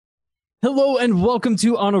Hello and welcome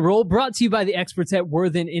to On a Roll, brought to you by the experts at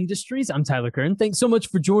Worthen Industries. I'm Tyler Kern. Thanks so much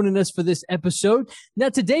for joining us for this episode. Now,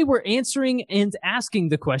 today we're answering and asking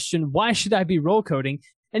the question, why should I be roll coating?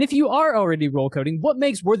 And if you are already roll coating, what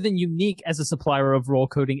makes Worthen unique as a supplier of roll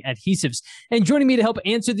coating adhesives? And joining me to help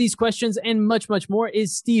answer these questions and much, much more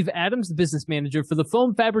is Steve Adams, the business manager for the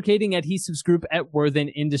Foam Fabricating Adhesives Group at Worthen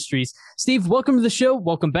Industries. Steve, welcome to the show.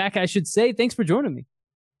 Welcome back, I should say. Thanks for joining me.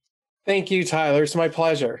 Thank you, Tyler. It's my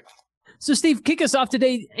pleasure. So, Steve, kick us off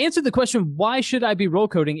today. Answer the question, why should I be roll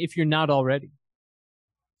coating if you're not already?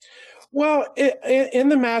 Well, in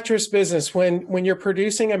the mattress business, when you're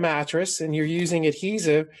producing a mattress and you're using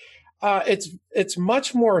adhesive, it's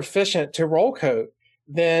much more efficient to roll coat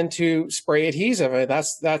than to spray adhesive.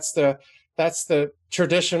 That's the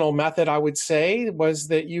traditional method, I would say, was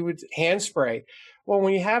that you would hand spray. Well,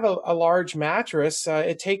 when you have a large mattress,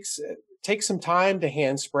 it takes some time to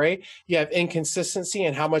hand spray. You have inconsistency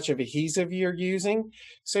in how much of adhesive you're using.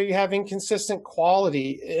 So you have inconsistent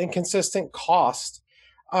quality, inconsistent cost.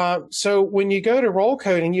 So when you go to roll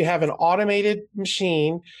coating, you have an automated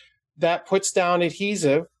machine that puts down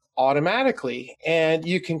adhesive automatically, and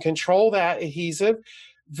you can control that adhesive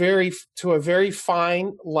to a very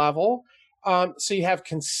fine level. So you have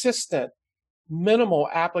consistent, minimal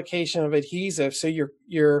application of adhesive. So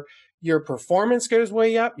your performance goes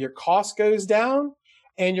way up, your cost goes down,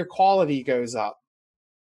 and your quality goes up.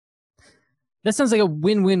 That sounds like a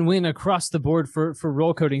win-win-win across the board for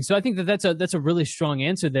roll coating. So I think that's a really strong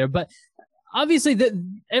answer there. But obviously,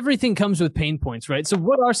 everything comes with pain points, right? So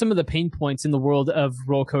what are some of the pain points in the world of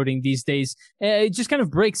roll coating these days? Just kind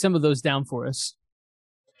of break some of those down for us.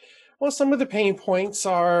 Well, some of the pain points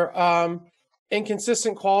are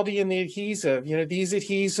inconsistent quality in the adhesive. You know, these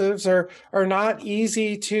adhesives are not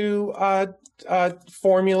easy to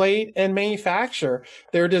formulate and manufacture.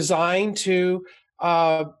 They're designed to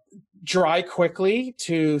dry quickly,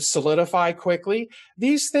 to solidify quickly.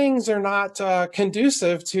 These things are not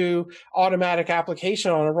conducive to automatic application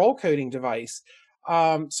on a roll coating device.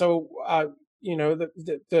 The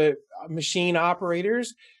machine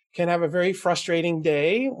operators can have a very frustrating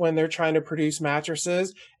day when they're trying to produce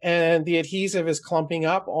mattresses and the adhesive is clumping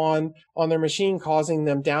up on their machine, causing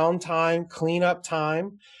them downtime, cleanup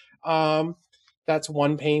time. That's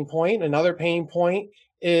one pain point. Another pain point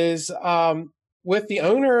is with the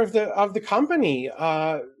owner of the company,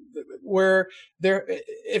 where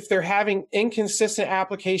if they're having inconsistent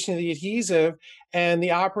application of the adhesive and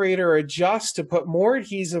the operator adjusts to put more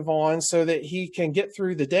adhesive on so that he can get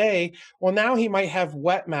through the day, well, now he might have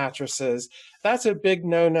wet mattresses. That's a big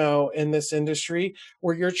no-no in this industry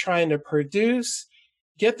where you're trying to produce,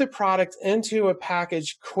 get the product into a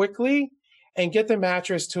package quickly, and get the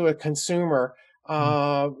mattress to a consumer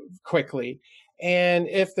quickly. And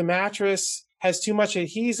if the mattress has too much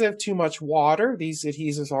adhesive, too much water, these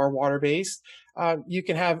adhesives are water-based, you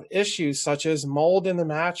can have issues such as mold in the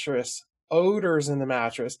mattress, odors in the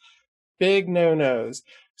mattress, big no-nos.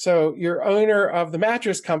 So your owner of the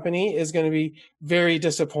mattress company is going to be very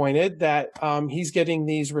disappointed that he's getting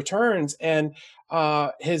these returns and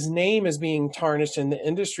his name is being tarnished in the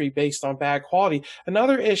industry based on bad quality.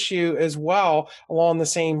 Another issue as well along the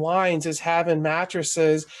same lines is having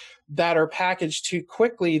mattresses that are packaged too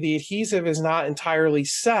quickly. The adhesive is not entirely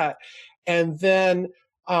set. And then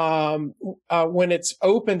when it's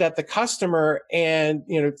opened at the customer and,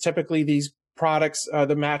 typically these products,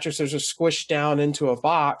 the mattresses are squished down into a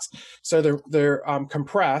box. So they're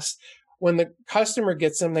compressed. When the customer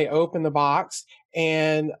gets them, they open the box.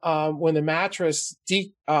 And when the mattress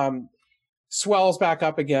swells back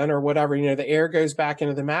up again or whatever, the air goes back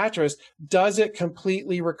into the mattress, does it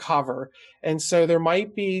completely recover? And so there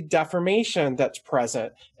might be deformation that's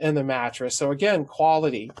present in the mattress. So again,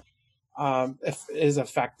 quality is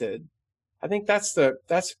affected. I think that's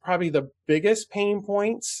probably the biggest pain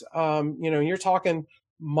points. You're talking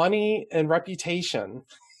money and reputation.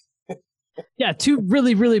 Yeah, two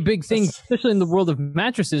really, really big things, especially in the world of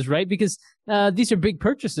mattresses, right? Because these are big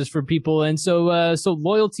purchases for people. And so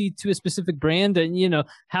loyalty to a specific brand and,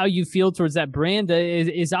 how you feel towards that brand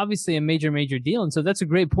is obviously a major, major deal. And so that's a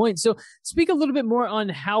great point. So speak a little bit more on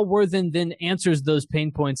how Worthen then answers those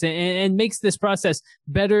pain points and makes this process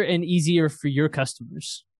better and easier for your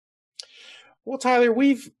customers. Well, Tyler,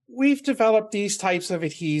 we've developed these types of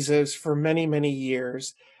adhesives for many, many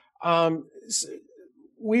years.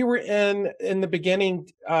 We were in the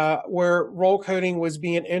beginning where roll coating was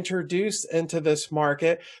being introduced into this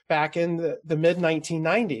market back in the mid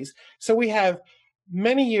 1990s. So we have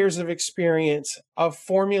many years of experience of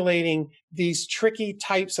formulating these tricky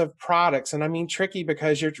types of products. And I mean tricky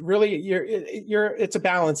because it's a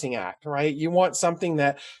balancing act, right? You want something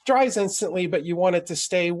that dries instantly, but you want it to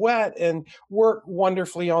stay wet and work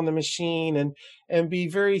wonderfully on the machine and be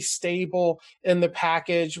very stable in the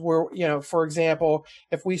package where, for example,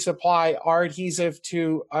 if we supply our adhesive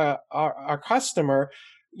to our customer,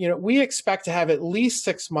 we expect to have at least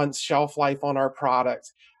 6 months shelf life on our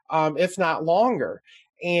product, if not longer.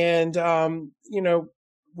 And,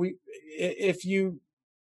 if you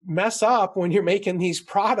mess up when you're making these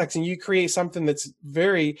products and you create something that's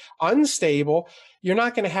very unstable, you're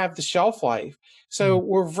not going to have the shelf life. So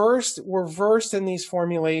we're versed in these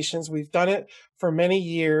formulations. We've done it for many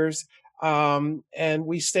years. And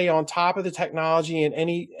we stay on top of the technology and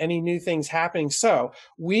any new things happening. So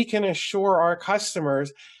we can assure our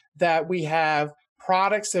customers that we have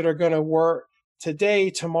products that are going to work today,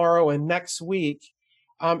 tomorrow, and next week,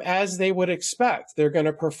 as they would expect. They're going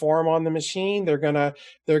to perform on the machine. They're going to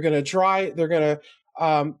dry. You're going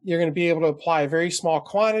to be able to apply a very small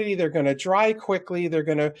quantity. They're going to dry quickly. They're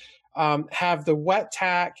going to have the wet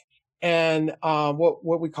tack and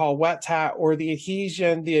what we call wet tack, or the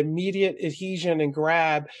adhesion, the immediate adhesion and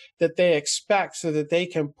grab that they expect, so that they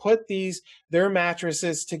can put their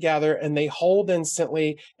mattresses together and they hold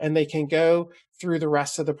instantly and they can go through the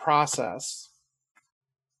rest of the process.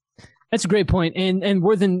 That's a great point. And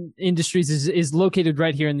Worthen Industries is located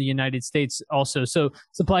right here in the United States also. So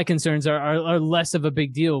supply concerns are less of a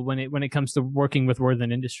big deal when it comes to working with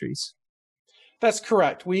Worthen Industries. That's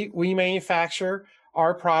correct. We manufacture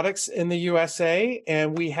our products in the USA,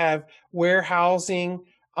 and we have warehousing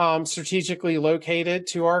strategically located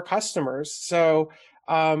to our customers. So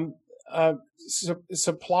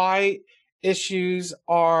supply issues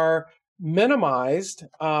are minimized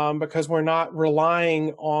because we're not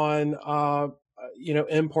relying on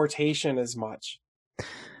importation as much.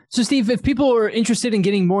 So Steve, if people are interested in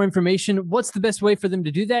getting more information, what's the best way for them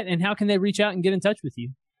to do that, and how can they reach out and get in touch with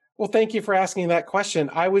you? Well, thank you for asking that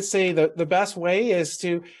question. I would say that the best way is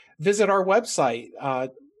to visit our website,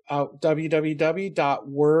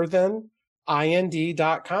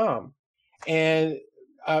 www.worthenind.com. And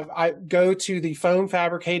I go to the foam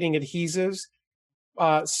fabricating adhesives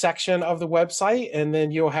section of the website, and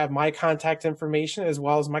then you'll have my contact information as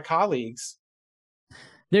well as my colleagues.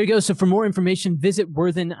 There you go. So for more information, visit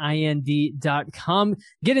worthenind.com.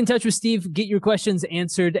 Get in touch with Steve, get your questions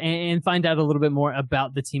answered, and find out a little bit more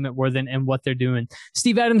about the team at Worthen and what they're doing.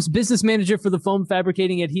 Steve Adams, business manager for the foam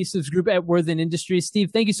fabricating adhesives group at Worthen Industries.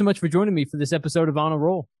 Steve, thank you so much for joining me for this episode of On a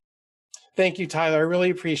Roll. Thank you, Tyler. I really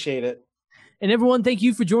appreciate it. And everyone, thank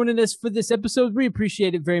you for joining us for this episode. We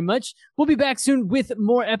appreciate it very much. We'll be back soon with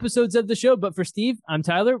more episodes of the show. But for Steve, I'm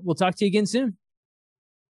Tyler. We'll talk to you again soon.